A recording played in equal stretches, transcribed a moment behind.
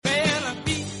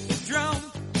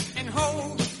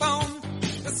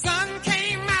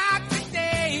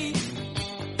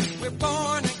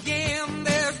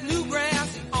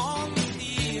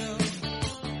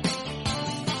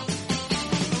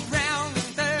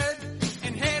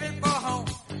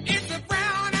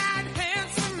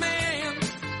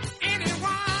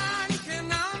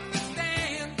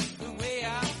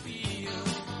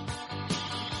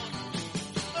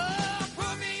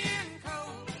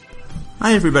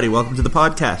Hi everybody, welcome to the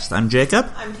podcast. I'm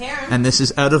Jacob. I'm Karen. And this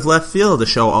is Out of Left Field, a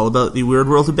show all about the weird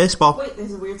world of baseball. Wait,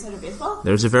 there's a weird side of baseball?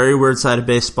 There's a very weird side of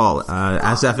baseball,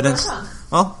 as evidenced...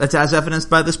 Well, that's as evidenced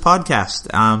by this podcast,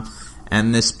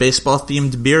 and this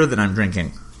baseball-themed beer that I'm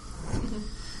drinking.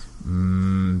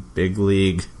 Big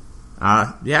League.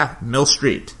 Mill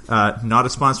Street. Not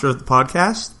a sponsor of the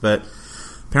podcast, but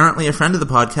apparently a friend of the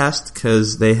podcast,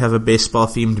 because they have a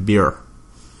baseball-themed beer.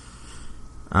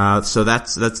 So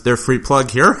that's their free plug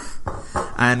here.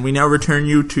 And we now return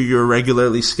you to your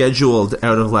regularly scheduled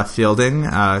Out of Left Fielding,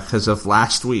 because of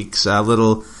last week's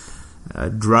little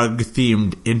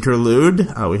drug-themed interlude.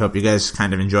 We hope you guys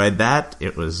kind of enjoyed that.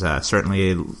 It was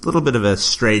certainly a little bit of a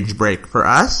strange break for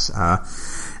us,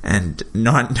 and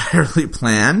not entirely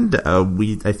planned.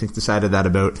 We, I think, decided that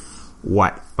about,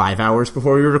 5 hours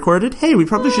before we recorded? Hey, we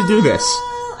probably should do this.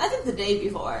 I think the day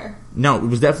before. No, it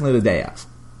was definitely the day of.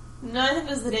 No, I think it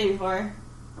was the day before.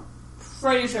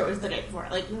 Pretty sure it was the day before.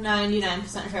 Like,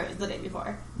 99% sure it was the day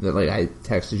before. Like, I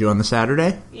texted you on the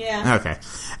Saturday? Yeah. Okay.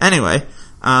 Anyway,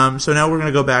 so now we're going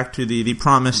to go back to the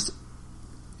promised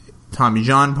Tommy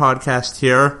John podcast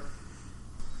here.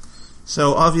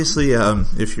 So, obviously,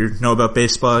 if you know about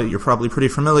baseball, you're probably pretty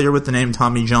familiar with the name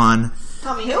Tommy John.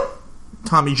 Tommy who?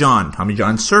 Tommy John. Tommy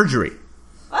John Surgery.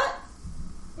 What?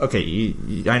 Okay,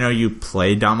 I know you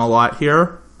play dumb a lot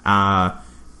here.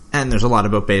 And there's a lot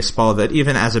about baseball that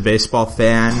even as a baseball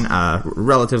fan,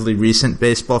 relatively recent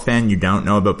baseball fan, you don't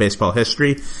know about baseball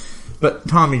history. But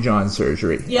Tommy John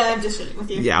Surgery. Yeah, I'm just shitting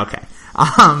with you. Yeah, okay.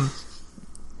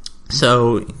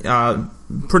 So,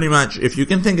 pretty much, if you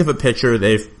can think of a pitcher,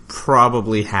 they've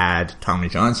probably had Tommy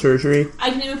John Surgery.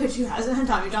 I can name a pitcher who hasn't had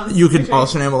Tommy John Surgery. You can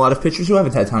also name a lot of pitchers who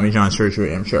haven't had Tommy John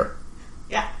Surgery, I'm sure.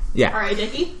 Yeah. Yeah. R.A.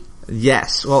 Dickey?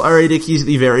 Yes. Well, R.A. Dickey's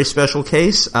the very special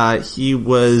case. He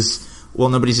was... Well,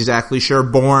 nobody's exactly sure,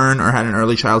 born or had an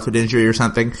early childhood injury or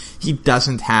something. He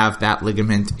doesn't have that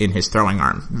ligament in his throwing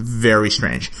arm. Very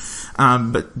strange.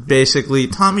 But basically,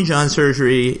 Tommy John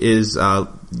surgery is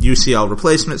UCL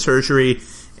replacement surgery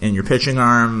in your pitching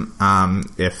arm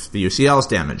if the UCL is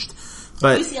damaged.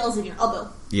 But UCL's in your elbow.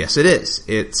 Yes, it is.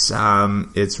 It's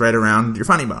right around your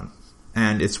funny bone.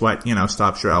 And it's what,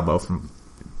 stops your elbow from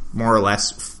more or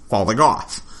less falling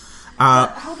off.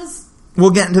 How does...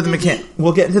 We'll get into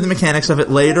the mechanics of it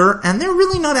later, and they're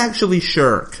really not actually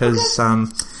sure because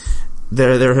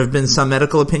there have been some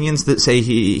medical opinions that say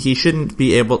he shouldn't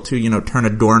be able to turn a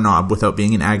doorknob without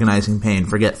being in agonizing pain.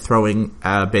 Forget throwing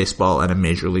baseball at a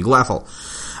major league level.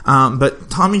 But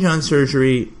Tommy John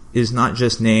surgery is not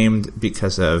just named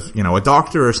because of a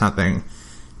doctor or something.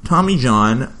 Tommy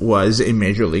John was a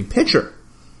major league pitcher,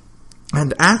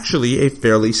 and actually a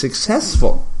fairly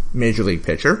successful major league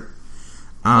pitcher.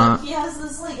 But he has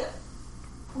this,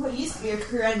 what used to be a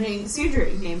career-ending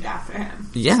surgery named after him.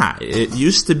 Yeah, it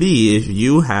used to be if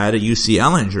you had a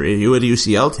UCL injury, if you had a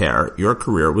UCL tear, your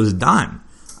career was done.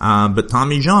 But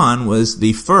Tommy John was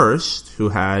the first who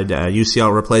had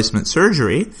UCL replacement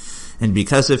surgery, and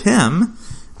because of him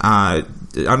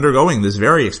undergoing this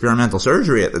very experimental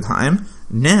surgery at the time,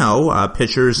 now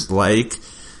pitchers like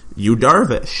Yu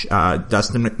Darvish,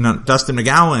 Dustin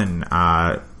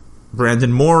McGowan,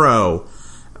 Brandon Morrow.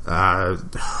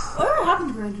 Whatever happened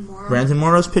to Brandon Morrow? Brandon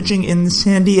Morrow's pitching in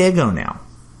San Diego now.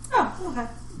 Oh,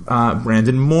 okay.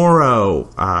 Brandon Morrow,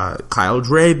 Kyle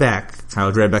Drabek.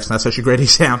 Kyle Drabek's not such a great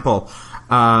example.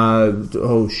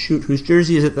 Whose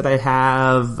jersey is it that I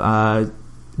have?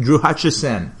 Drew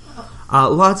Hutchison.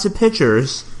 Lots of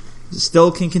pitchers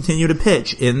still can continue to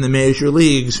pitch in the major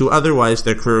leagues who otherwise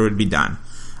their career would be done.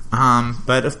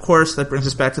 But of course, that brings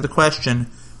us back to the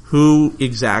question, who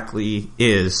exactly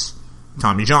is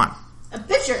Tommy John? A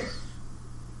pitcher.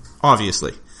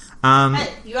 Obviously. Hey,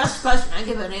 you asked a question, I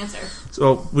give an answer.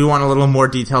 So we want a little more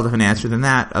detailed of an answer than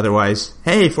that. Otherwise,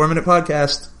 hey, 4-minute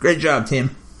podcast. Great job,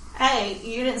 team. Hey,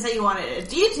 you didn't say you wanted a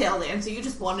detailed answer, you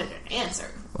just wanted an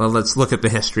answer. Well, let's look at the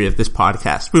history of this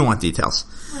podcast. We want details.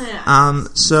 Yeah.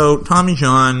 So Tommy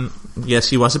John, yes,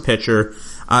 he was a pitcher.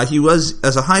 He was,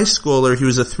 as a high schooler, he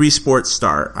was a 3-sport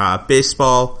star.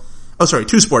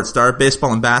 2-sport star,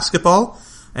 baseball and basketball.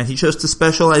 And he chose to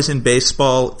specialize in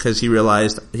baseball because he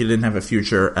realized he didn't have a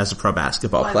future as a pro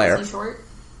basketball player. Was he short?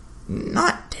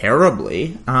 Not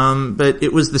terribly, but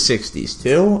it was the 60s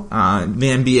too.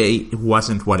 The NBA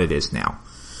wasn't what it is now.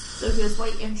 So he was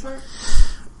white and short?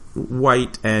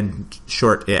 White and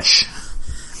short-ish.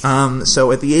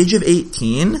 So at the age of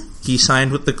 18, he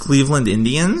signed with the Cleveland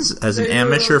Indians as an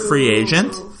amateur free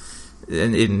agent.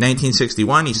 In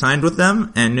 1961, he signed with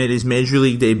them and made his major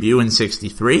league debut in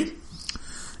 63.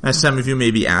 As some of you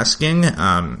may be asking,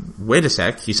 wait a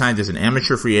sec, he signed as an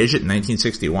amateur free agent in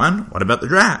 1961? What about the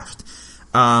draft?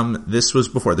 This was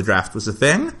before the draft was a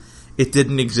thing. It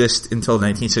didn't exist until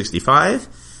 1965.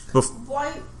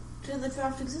 Why did the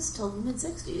draft exist till the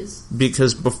mid-60s?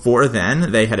 Because before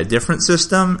then, they had a different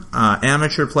system.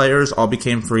 Amateur players all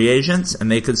became free agents, and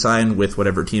they could sign with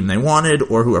whatever team they wanted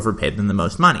or whoever paid them the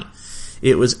most money.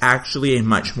 It was actually a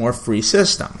much more free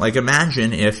system. Like,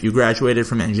 imagine if you graduated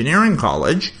from engineering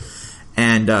college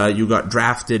and you got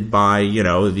drafted by,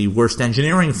 the worst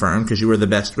engineering firm because you were the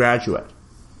best graduate.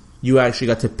 You actually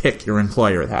got to pick your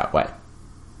employer that way.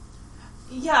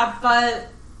 Yeah, but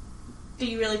do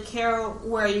you really care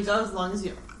where you go as long as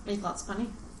you make lots of money?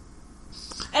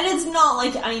 And it's not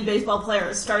like any baseball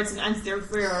player starts and ends their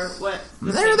career with...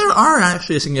 There are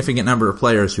actually a significant number of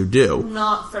players who do.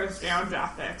 Not first-round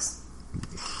draft picks.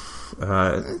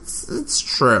 It's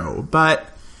true, but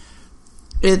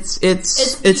it's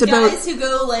the about guys who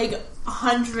go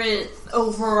 100th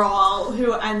overall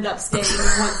who end up staying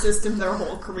in one system their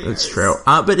whole career. It's true,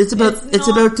 but it's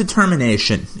about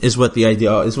determination is what the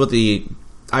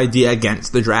idea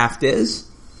against the draft is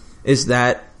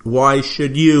that why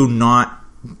should you not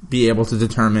be able to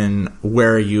determine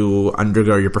where you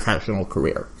undergo your professional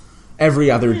career? Every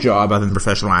other job other than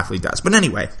professional athlete does. But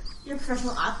anyway, you're a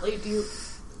professional athlete.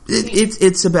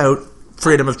 It's about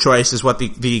freedom of choice is what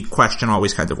the question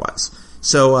always kind of was.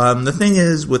 So the thing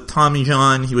is, with Tommy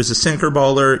John, he was a sinker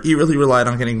bowler. He really relied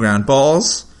on getting ground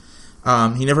balls.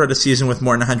 He never had a season with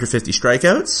more than 150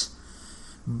 strikeouts.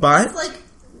 But that's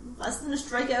less than a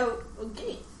strikeout a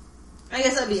game. I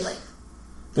guess that'd be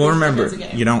well, remember,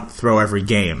 you don't throw every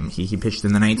game. He pitched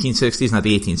in the 1960s, not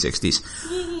the 1860s.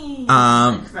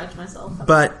 Correct myself.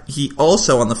 But he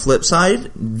also, on the flip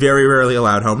side, very rarely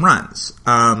allowed home runs.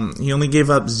 He only gave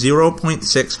up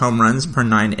 0.6 home runs per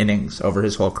 9 innings over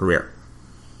his whole career.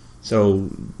 So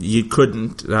you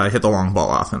couldn't hit the long ball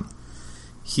off him.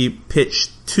 He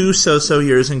pitched 2 so-so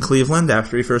years in Cleveland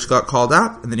after he first got called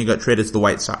up, and then he got traded to the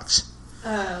White Sox.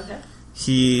 Okay.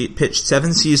 He pitched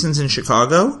 7 seasons in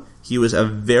Chicago. He was a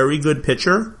very good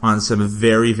pitcher on some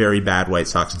very, very bad White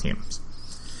Sox teams.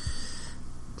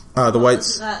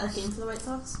 Was that a team for the White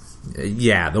Sox?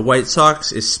 Yeah, the White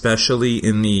Sox, especially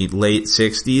in the late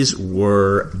 60s,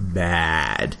 were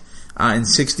bad. In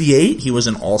 68, he was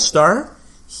an all-star.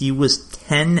 He was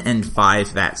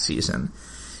 10-5 that season.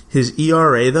 His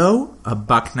ERA, though,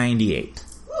 $1.98.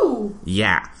 Ooh.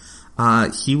 Yeah.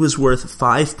 He was worth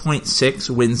 5.6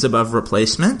 wins above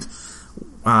replacement.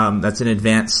 That's an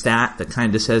advanced stat that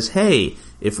kind of says, hey,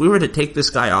 if we were to take this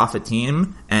guy off a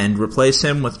team and replace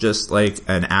him with just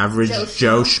an average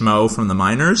Joe Schmo from the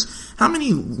minors, how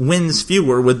many wins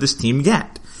fewer would this team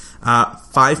get?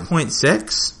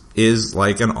 5.6 is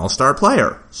an all-star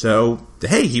player. So,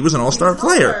 hey, he was an all-star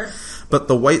player. But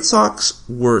the White Sox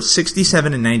were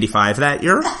 67-95 that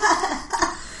year.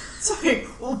 Sorry,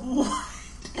 what?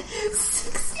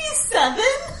 67?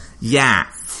 Yeah.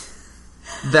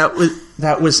 That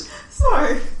was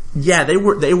Sorry. Yeah, they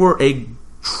were a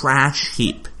trash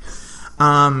heap.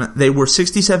 They were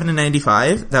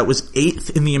 67-95. That was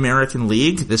 8th in the American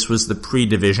League. This was the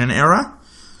pre-division era.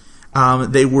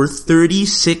 They were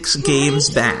 36 games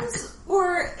back.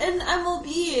 Or in MLB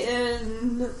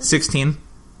in 16.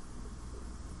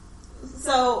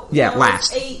 So yeah,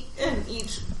 last 8 in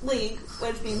each league,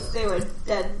 which means they were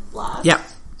dead last. Yep.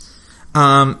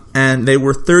 And they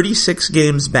were 36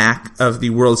 games back of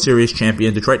the World Series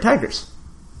champion Detroit Tigers.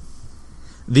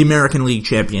 The American League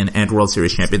champion and World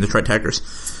Series champion Detroit Tigers.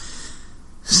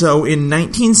 So in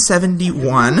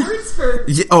 1971,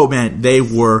 oh man, they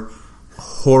were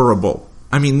horrible.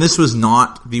 I mean, this was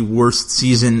not the worst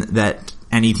season that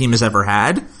any team has ever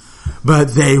had,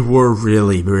 but they were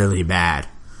really, really bad.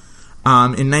 In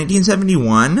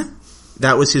 1971,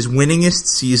 that was his winningest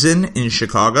season in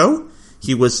Chicago.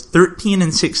 He was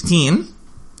 13-16,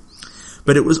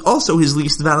 but it was also his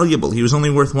least valuable. He was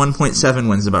only worth 1.7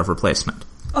 wins above replacement.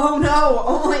 Oh no,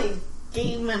 only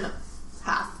game and a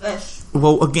half-ish.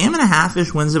 Well, a game and a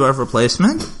half-ish wins above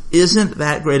replacement isn't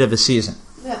that great of a season.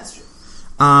 That's true.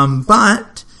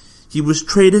 But he was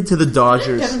traded to the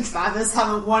Dodgers. Devin Travis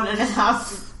have a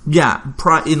 1.5. Yeah,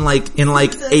 in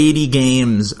 80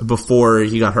 games before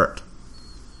he got hurt.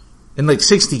 In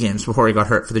 60 games before he got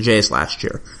hurt for the Jays last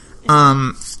year.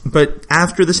 But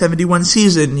after the 71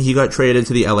 season, he got traded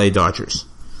to the LA Dodgers.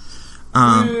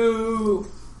 Boo.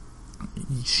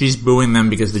 She's booing them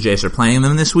because the Jays are playing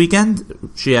them this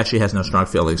weekend. She actually has no strong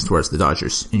feelings towards the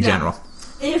Dodgers in general.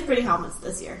 They have pretty helmets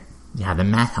this year. Yeah, the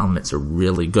matte helmets are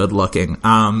really good looking.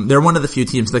 They're one of the few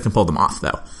teams that can pull them off,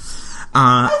 though.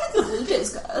 I think the Blue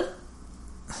Jays could.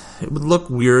 It would look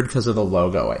weird because of the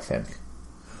logo, I think.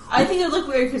 I think it would look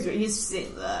weird because we're used to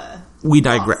seeing the... We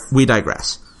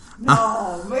digress.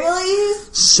 No, really?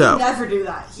 So, He'd never do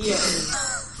that here.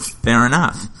 fair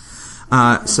enough.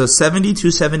 So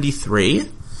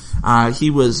 72-73, he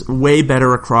was way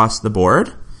better across the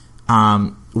board.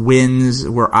 Wins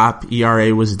were up,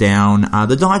 ERA was down.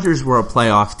 The Dodgers were a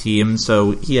playoff team,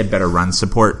 so he had better run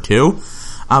support too.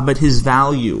 But his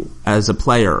value as a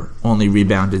player only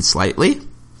rebounded slightly.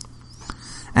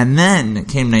 And then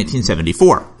came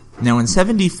 1974. Now in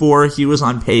 74, he was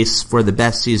on pace for the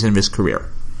best season of his career.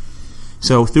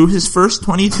 So through his first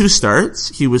 22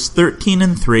 starts, he was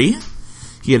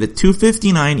 13-3. He had a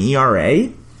 2.59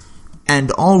 ERA,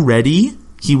 and already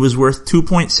he was worth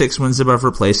 2.6 wins above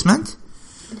replacement.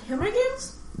 How many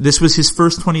games? This was his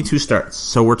first 22 starts,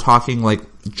 so we're talking like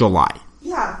July.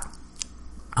 Yeah.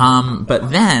 But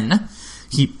then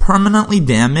he permanently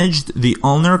damaged the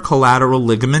ulnar collateral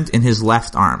ligament in his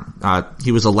left arm.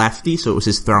 He was a lefty, so it was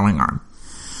his throwing arm.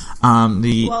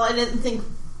 Well, I didn't think.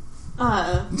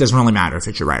 It doesn't really matter if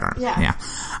it's your right arm. Yeah.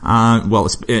 Well,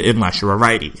 unless you're a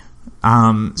righty.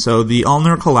 So the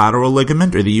ulnar collateral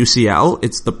ligament, or the UCL,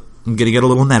 I'm going to get a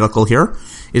little medical here.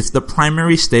 It's the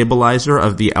primary stabilizer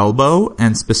of the elbow,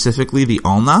 and specifically the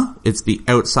ulna. It's the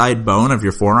outside bone of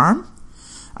your forearm.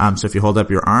 So if you hold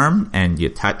up your arm and you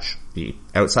touch the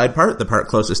outside part, the part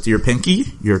closest to your pinky,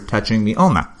 you're touching the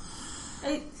ulna.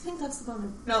 I think that's the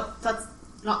bone. No, that's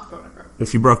not the bone I broke.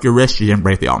 If you broke your wrist, you didn't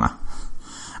break the ulna.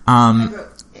 I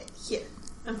broke it here.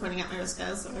 I'm pointing at my wrist,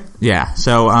 guys. Sorry. Yeah.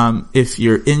 So if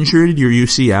you're injured, your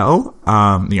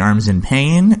UCL, the arm's in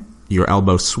pain, your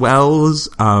elbow swells,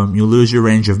 you lose your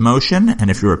range of motion, and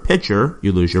if you're a pitcher,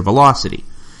 you lose your velocity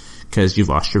because you've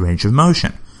lost your range of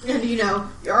motion. And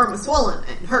your arm is swollen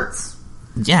and hurts.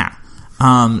 Yeah.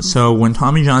 So when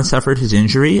Tommy John suffered his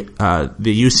injury, the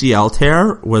UCL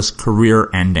tear was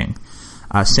career-ending.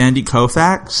 Sandy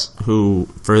Koufax, who,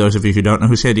 for those of you who don't know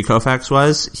who Sandy Koufax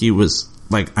was, he was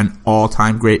like an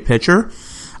all-time great pitcher.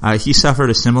 He suffered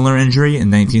a similar injury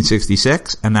in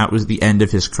 1966, and that was the end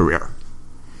of his career.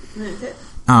 Okay.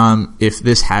 If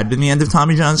this had been the end of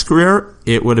Tommy John's career,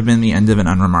 it would have been the end of an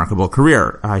unremarkable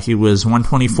career. He was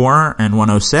 124 and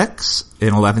 106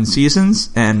 in 11 seasons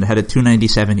and had a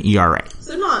 2.97 ERA.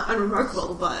 So not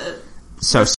unremarkable, but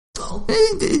so,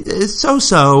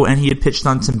 and he had pitched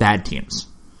on some bad teams.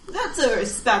 That's a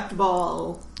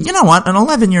respectable. You know what? An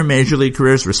 11-year major league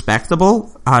career is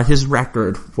respectable. His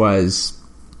record was.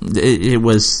 It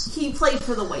was. He played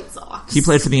for the White Sox. He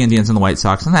played for the Indians and the White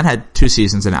Sox, and that had 2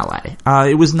 seasons in LA.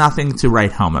 It was nothing to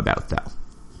write home about, though.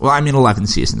 Well, I mean, 11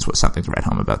 seasons was something to write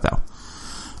home about, though.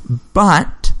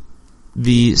 But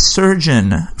the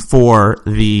surgeon for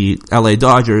the LA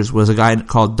Dodgers was a guy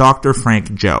called Dr. Frank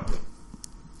Jobe.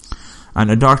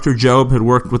 Now, Dr. Jobe had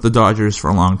worked with the Dodgers for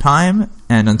a long time,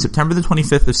 and on September the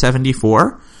 25th of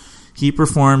 74, he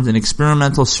performed an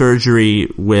experimental surgery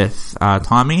with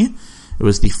Tommy. It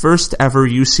was the first ever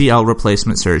UCL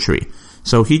replacement surgery.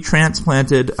 So he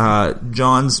transplanted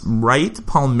John's right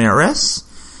palmaris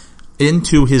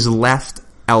into his left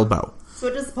elbow. So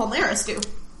what does the palmaris do?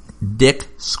 Dick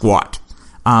squat.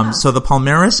 So the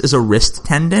palmaris is a wrist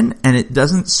tendon, and it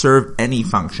doesn't serve any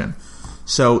function.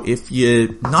 So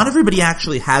not everybody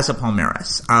actually has a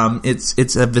palmaris.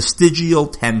 It's a vestigial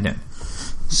tendon.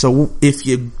 So if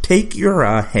you take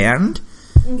your hand,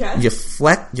 okay. you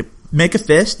make a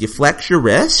fist, you flex your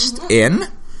wrist in.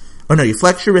 Oh no, you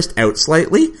flex your wrist out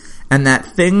slightly, and that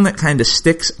thing that kind of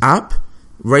sticks up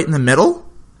right in the middle.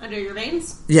 Under your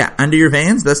veins? Yeah, under your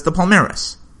veins, that's the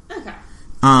palmaris. Okay.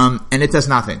 And it does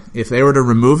nothing. If they were to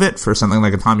remove it for something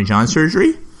like a Tommy John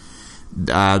surgery,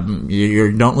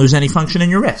 you don't lose any function in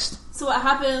your wrist. So what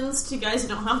happens to guys who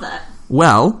don't have that?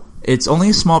 Well, it's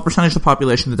only a small percentage of the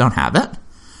population that don't have it.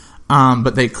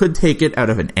 But they could take it out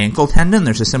of an ankle tendon.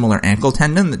 There's a similar ankle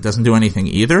tendon that doesn't do anything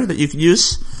either that you could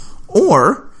use.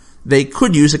 Or they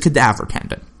could use a cadaver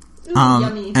tendon. Ooh,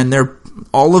 yummy. And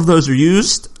all of those are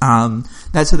used.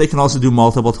 That's how they can also do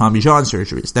multiple Tommy John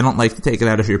surgeries. They don't like to take it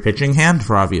out of your pitching hand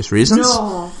for obvious reasons.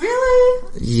 No,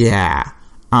 really? Yeah.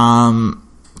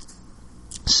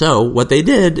 So what they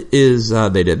did is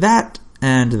they did that,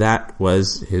 and that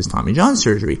was his Tommy John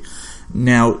surgery.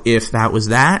 Now, if that was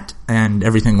that, and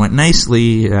everything went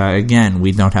nicely, again,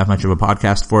 we don't have much of a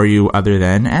podcast for you other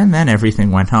than, and then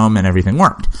everything went home and everything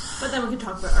worked. But then we could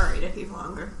talk about Ari if he's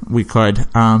longer. We could.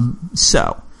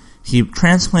 So, he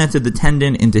transplanted the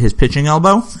tendon into his pitching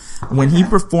elbow. When he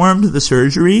performed the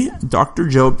surgery, Dr.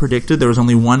 Jobe predicted there was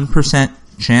only 1%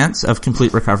 chance of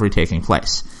complete recovery taking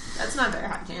place. That's not a very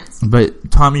high chance. But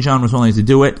Tommy John was willing to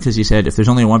do it because he said, if there's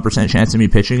only a 1% chance of me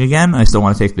pitching again, I still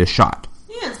want to take this shot.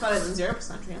 Yeah, it's better than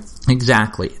 0% chance.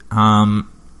 Exactly.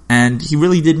 And he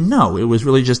really didn't know. It was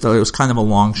really it was kind of a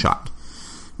long shot.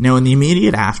 Now, in the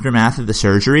immediate aftermath of the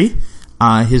surgery,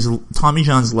 Tommy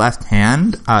John's left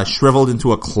hand shriveled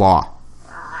into a claw.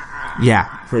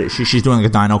 Yeah, she's doing like a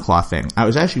dino claw thing. It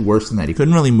was actually worse than that. He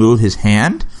couldn't really move his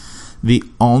hand. The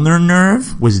ulnar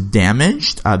nerve was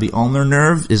damaged. The ulnar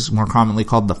nerve is more commonly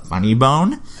called the funny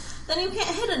bone. Then you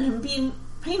can't hit it and be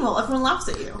painful. Everyone laughs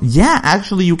at you. Yeah,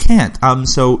 actually you can't.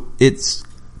 So it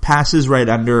passes right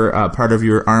under part of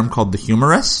your arm called the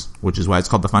humerus, which is why it's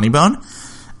called the funny bone.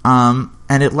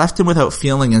 And it left him without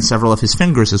feeling in several of his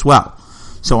fingers as well.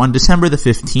 So on December the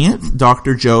 15th,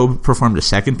 Dr. Job performed a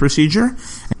second procedure.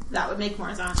 That would make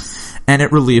more sense. And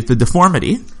it relieved the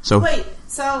deformity. Wait,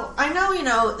 so I know,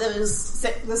 it was the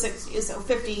 60s, so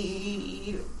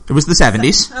 50... It was the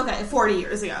 70s. Okay, 40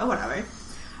 years ago, whatever.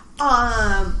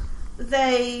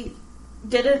 They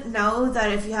didn't know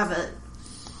that if you have a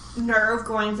nerve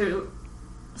going through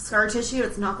scar tissue,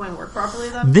 it's not going to work properly,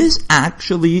 though? This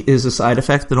actually is a side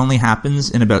effect that only happens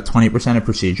in about 20% of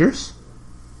procedures.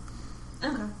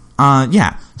 Okay.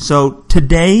 Yeah. So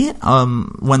today,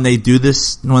 when they do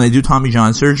Tommy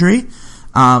John surgery,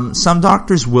 some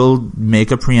doctors will make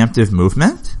a preemptive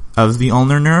movement of the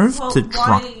ulnar nerve to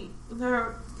try. Why?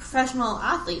 They're professional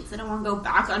athletes. They don't want to go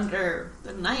back under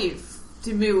the knife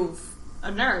to move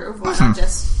a nerve. Why not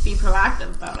just be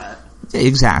proactive about it?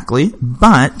 Exactly.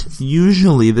 But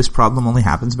usually this problem only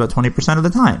happens about 20% of the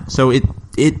time. So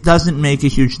it doesn't make a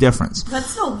huge difference. That's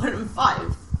still 1 in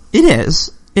 5.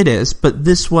 It is, but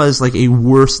this was like a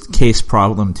worst case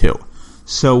problem too.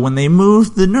 So when they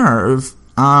moved the nerve,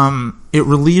 it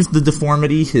relieved the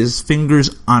deformity. His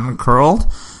fingers uncurled,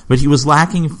 but he was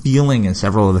lacking feeling in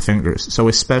several of the fingers. So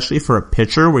especially for a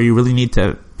pitcher where you really need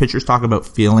pitchers talk about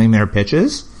feeling their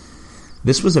pitches,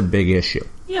 this was a big issue.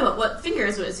 Yeah, but what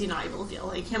fingers was he not able to feel?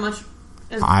 Like how much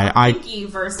is pinky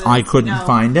versus, I couldn't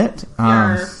find it.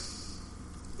 Your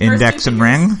index and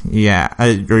ring? Yeah.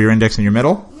 Or your index and your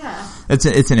middle? Yeah. It's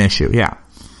an issue, yeah.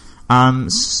 I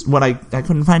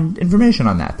couldn't find information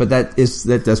on that, but that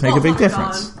does make a big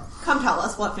difference. God. Come tell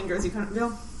us what fingers you couldn't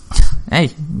feel. Hey,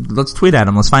 let's tweet at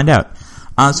him. Let's find out.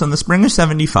 So in the spring of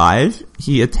 75,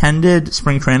 he attended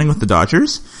spring training with the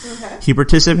Dodgers. Okay. He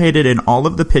participated in all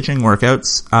of the pitching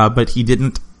workouts, but he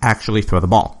didn't actually throw the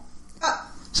ball.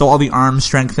 So all the arm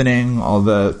strengthening, all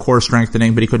the core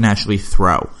strengthening, but he couldn't actually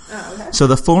throw. Oh, okay. So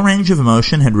the full range of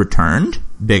motion had returned,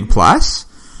 big plus,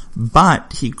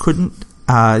 but he couldn't,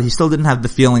 he still didn't have the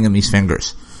feeling in these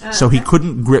fingers. So he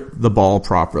couldn't grip the ball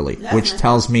properly, which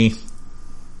tells me,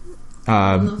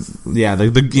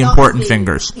 the important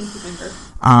fingers.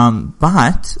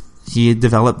 But he had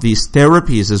developed these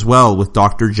therapies as well with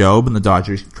Dr. Job and the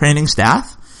Dodgers training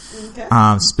staff,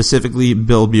 specifically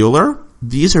Bill Bueller.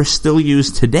 These are still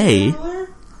used today.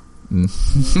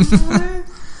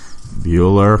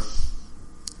 Bueller.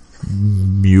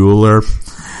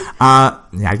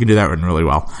 Yeah, I can do that one really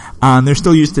well. They're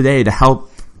still used today to help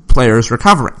players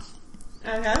recovering.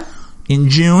 Okay. In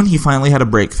June, he finally had a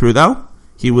breakthrough, though.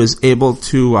 He was able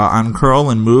to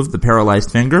uncurl and move the paralyzed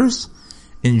fingers.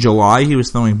 In July, he was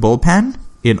throwing bullpen.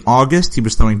 In August, he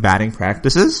was throwing batting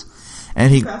practices.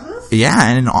 And he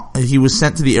was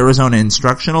sent to the Arizona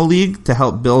Instructional League to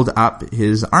help build up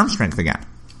his arm strength again.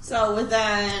 So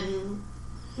then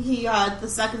he got the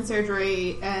second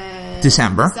surgery in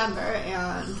December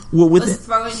and was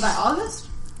throwing by August?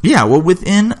 Yeah, well,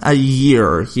 within a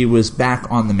year, he was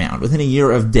back on the mound. Within a year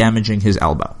of damaging his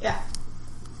elbow. Yeah.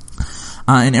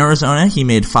 In Arizona, he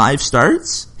made 5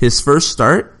 starts. His first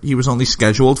start, he was only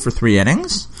scheduled for 3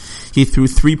 innings. He threw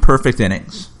 3 perfect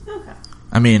innings. Okay.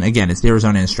 I mean, again, it's the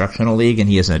Arizona Instructional League, and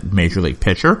he is a major league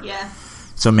pitcher. Yeah.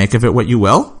 So make of it what you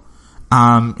will.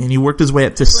 And he worked his way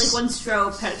up to... Like when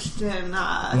Stroh pitched in...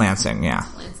 Lansing, yeah.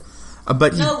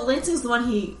 Lansing. Lansing's the one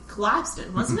he collapsed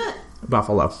in, wasn't it?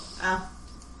 Buffalo.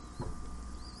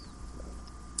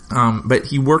 Oh. But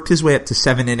he worked his way up to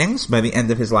 7 innings by the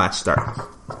end of his last start.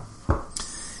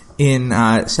 In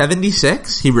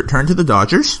 76, he returned to the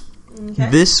Dodgers. Okay.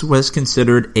 This was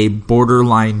considered a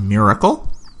borderline miracle.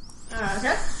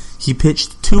 Okay. He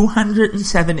pitched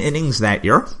 207 innings that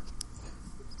year.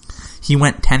 He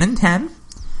went 10-10,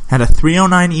 had a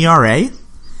 3.09 ERA.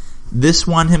 This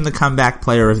won him the Comeback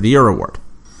Player of the Year award.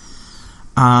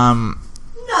 No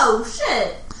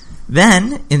shit.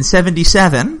 Then, in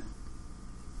 77,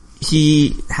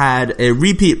 he had a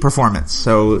repeat performance.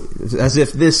 So, as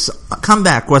if this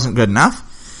comeback wasn't good enough,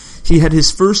 he had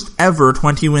his first ever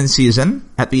 20-win season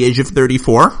at the age of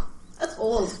 34. That's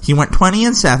old. He went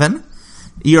 20-7,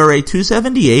 ERA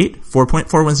 2.78,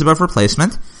 4.4 wins above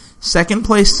replacement, second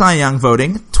place Cy Young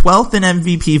voting, 12th in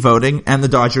MVP voting, and the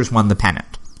Dodgers won the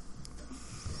pennant.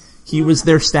 He was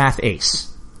their staff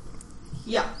ace.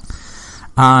 Yeah.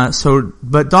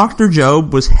 But Dr.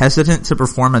 Jobe was hesitant to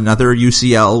perform another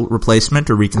UCL replacement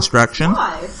or reconstruction.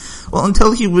 Why? Well,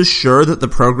 until he was sure that the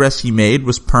progress he made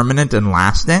was permanent and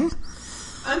lasting.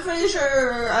 I'm pretty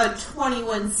sure a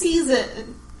 21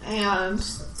 season and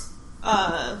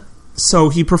So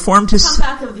he performed his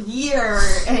comeback of the year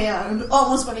and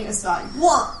almost winning a Cy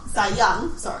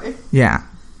Young. Sorry. Yeah.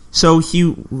 So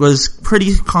he was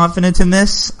pretty confident in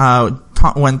this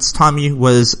once Tommy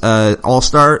was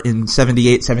All-Star in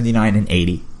 78, 79, and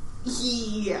 80.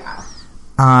 Yeah.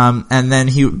 And then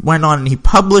he went on and he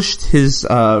published his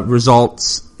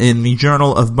results in the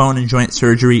Journal of Bone and Joint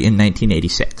Surgery in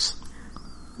 1986.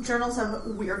 Journals have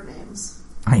weird names.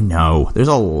 I know. There's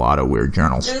a lot of weird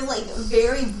journals. There's like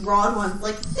very broad ones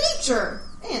like Nature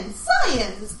and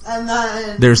Science, and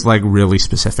then There's like really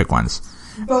specific ones.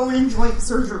 Bone and Joint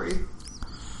Surgery.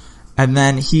 And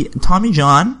then Tommy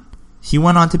John, he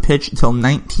went on to pitch until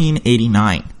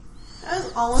 1989. That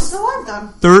was almost a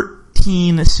lifetime.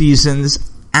 13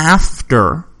 seasons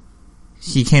after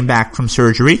he came back from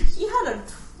surgery. He had a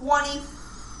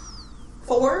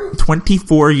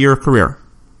 24-year career.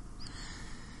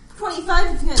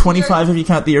 25 if you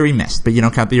count the year he missed, but you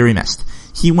don't count the year he missed.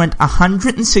 He went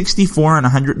 164 and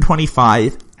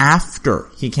 125 after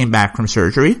he came back from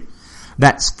surgery.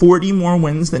 That's 40 more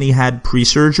wins than he had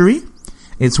pre-surgery.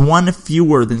 It's one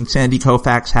fewer than Sandy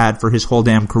Koufax had for his whole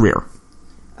damn career.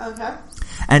 Okay.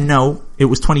 And no, it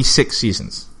was 26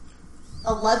 seasons.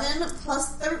 11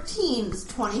 plus 13 is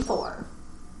 24.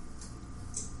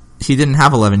 He didn't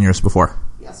have 11 years before.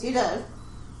 Yes, he did.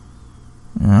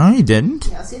 No, he didn't.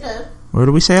 Yes, he did. Where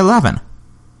do we say 11?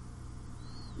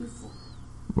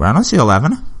 Well, I don't see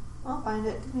 11. I'll find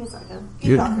it. Give me a second.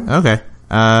 Keep talking. Okay.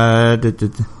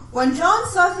 When John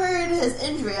suffered his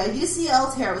injury, a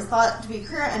UCL tear was thought to be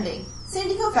career-ending.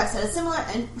 Sandy Koufax had a similar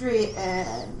injury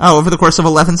and... Oh, over the course of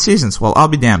 11 seasons. Well, I'll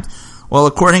be damned. Well,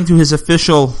 according to his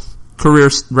official career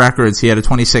records, he had a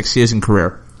 26-season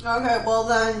career. Okay, well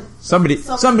then...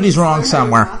 Somebody's wrong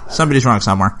somewhere. Somebody's wrong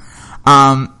somewhere.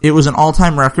 It was an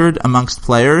all-time record amongst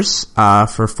players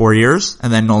for 4 years,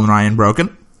 and then Nolan Ryan broke it.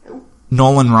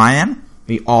 Nolan Ryan,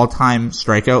 the all-time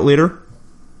strikeout leader.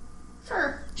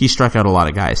 Sure. He struck out a lot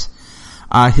of guys.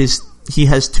 He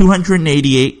has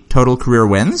 288 total career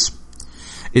wins.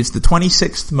 It's the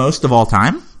 26th most of all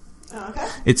time. Okay.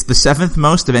 It's the 7th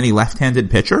most of any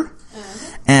left-handed pitcher.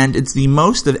 And it's the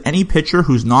most of any pitcher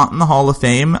who's not in the Hall of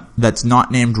Fame that's not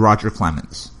named Roger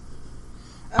Clemens.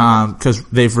 Because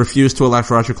they've refused to elect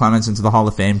Roger Clemens into the Hall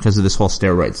of Fame because of this whole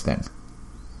steroids thing.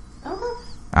 Okay.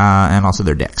 And also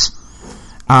their dicks.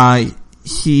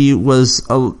 He was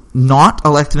not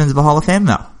elected into the Hall of Fame,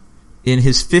 though. In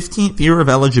his 15th year of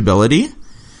eligibility...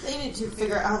 They need to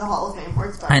figure out how the Hall of Fame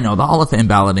works better. I know, the Hall of Fame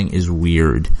balloting is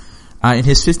weird. In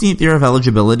his 15th year of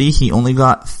eligibility, he only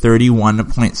got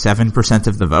 31.7%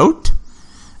 of the vote.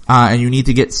 And you need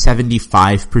to get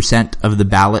 75% of the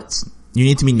ballots. You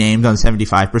need to be named on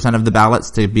 75% of the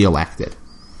ballots to be elected.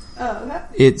 Oh, okay.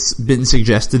 It's been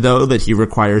suggested, though, that he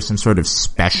requires some sort of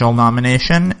special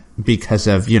nomination because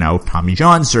of, Tommy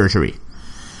John surgery.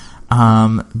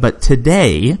 But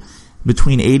today,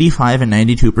 between 85 and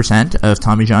 92% of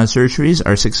Tommy John surgeries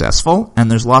are successful,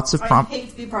 and there's lots of I hate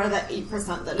to be part of that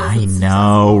 8% that is. I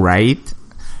know, right?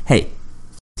 Hey,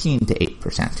 15 to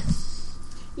 8%.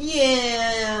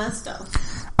 Yeah, stuff.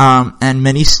 And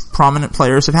many prominent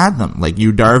players have had them, like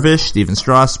Yu Darvish, Steven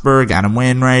Strasburg, Adam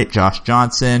Wainwright, Josh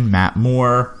Johnson, Matt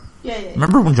Moore. Yeah.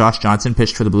 Remember when Josh Johnson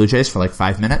pitched for the Blue Jays for like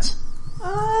 5 minutes?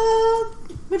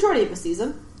 Majority of the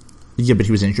season. Yeah, but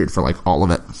he was injured for like all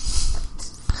of it.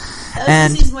 That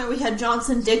was the season where we had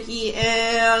Johnson, Dickey,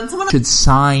 and someone else. Should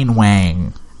sign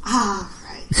Wang.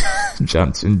 Right.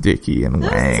 Johnson, Dickey, and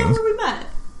That Wang. was the summer we met.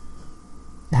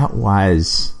 That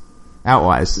was.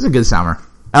 This is a good summer.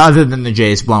 Other than the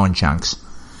Jays blowing chunks.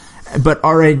 But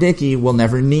R.A. Dickey will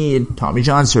never need Tommy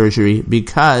John surgery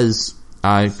because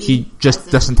he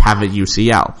just doesn't have a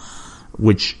UCL,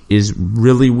 which is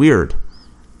really weird.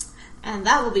 And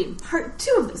that will be part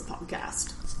 2 of this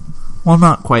podcast. Well,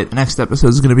 not quite. The next episode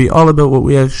is going to be all about what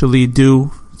we actually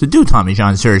do to do Tommy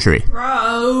John surgery.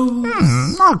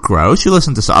 Gross. Not gross. You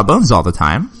listen to Sawbones all the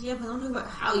time. Yeah, but they don't talk about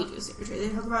how you do surgery. They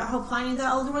talk about how Pliny the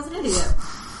Elder was an idiot.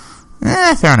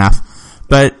 Fair enough.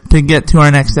 But to get to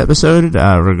our next episode,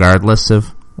 regardless of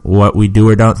what we do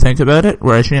or don't think about it,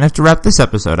 we're actually going to have to wrap this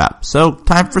episode up. So,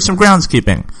 time for some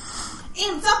groundskeeping.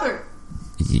 And supper.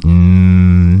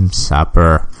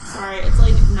 Supper. Sorry, it's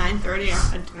like 9:30. I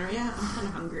haven't had dinner yet. I'm kind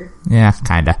of hungry. Yeah,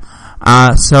 kinda.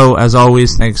 So, as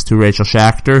always, thanks to Rachel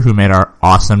Schachter, who made our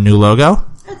awesome new logo.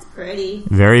 That's pretty.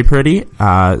 Very pretty.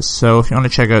 So, if you want to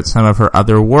check out some of her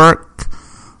other work,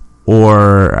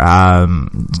 or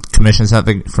commission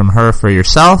something from her for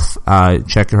yourself,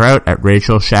 check her out at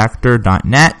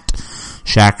rachelschachter.net.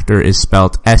 Schachter is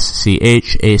spelled S-C-H-A-C-H-T-E-R.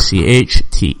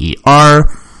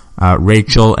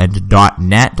 Rachel and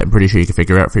 .net. I'm pretty sure you can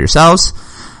figure it out for yourselves.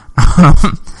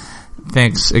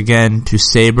 Thanks again to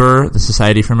SABR, the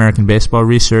Society for American Baseball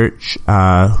Research,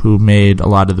 who made a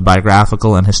lot of the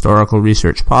biographical and historical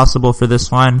research possible for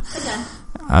this one. Okay.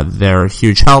 They're a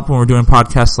huge help when we're doing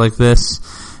podcasts like this.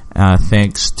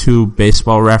 Thanks to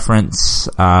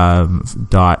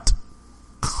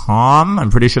baseballreference.com.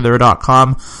 I'm pretty sure they're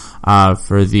 .com.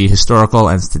 For the historical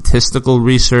and statistical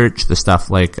research, the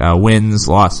stuff like wins,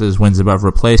 losses, wins above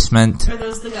replacement. Are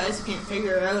those the guys who can't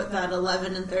figure out that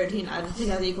 11 and 13 added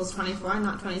together equals 24 and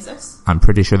not 26? I'm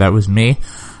pretty sure that was me.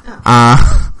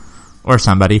 Oh. Or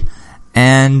somebody.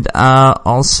 And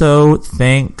also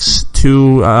thanks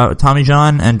to Tommy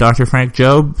John and Dr. Frank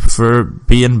Jobe for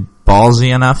being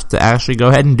ballsy enough to actually go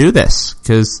ahead and do this,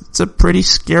 because it's a pretty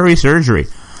scary surgery.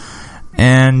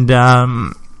 And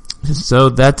so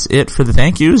that's it for the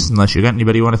thank yous, unless you got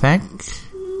anybody you want to thank?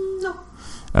 No.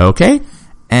 Okay.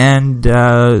 And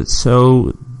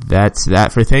so that's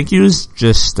that for thank yous.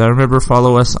 Just remember,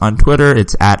 follow us on Twitter.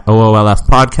 It's at OOLF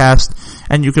Podcast.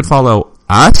 And you can follow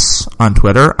us on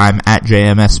Twitter. I'm at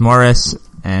JMS Morris,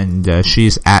 and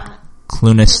she's at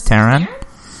Clunas Taran.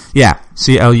 Yeah,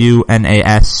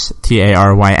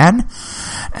 CLUNASTARYN.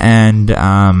 And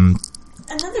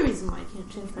another reason why I can't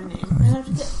change my name. I have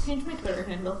to change my Twitter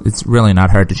handle. It's really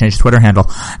not hard to change the Twitter handle.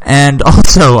 And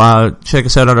also, check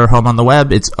us out at our home on the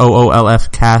web. It's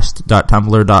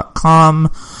oolfcast.tumblr.com.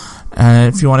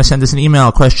 If you want to send us an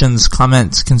email, questions,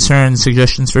 comments, concerns,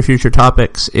 suggestions for future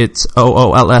topics, it's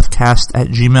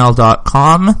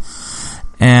oolfcast@gmail.com.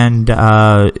 And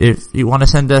if you want to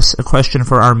send us a question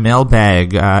for our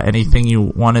mailbag, anything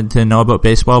you wanted to know about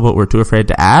baseball but were too afraid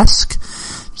to ask,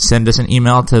 send us an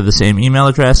email to the same email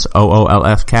address,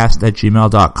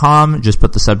 oolfcast@gmail.com. Just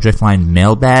put the subject line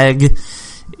mailbag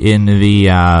in the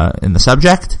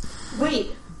subject.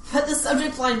 Wait, put the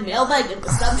subject line mailbag in the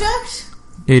subject?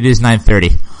 It is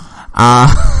 9:30.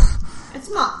 It's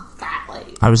not that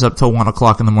late. I was up till 1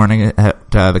 o'clock in the morning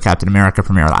at the Captain America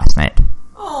premiere last night.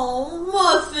 Oh,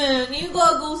 Muffin, you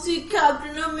gotta go see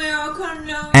Captain America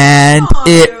now. And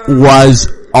it was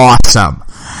awesome.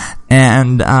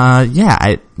 And, yeah,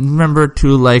 I remember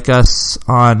to like us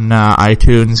on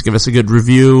iTunes, give us a good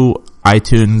review.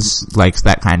 iTunes likes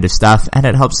that kind of stuff, and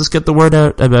it helps us get the word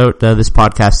out about this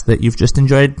podcast that you've just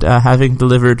enjoyed having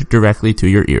delivered directly to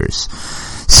your ears.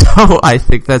 So I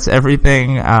think that's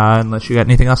everything, unless you got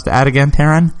anything else to add again,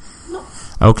 Taryn? No.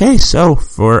 Okay, so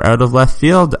for Out of Left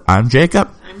Field, I'm Jacob.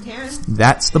 I'm Taryn.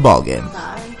 That's the ball game.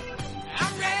 Bye.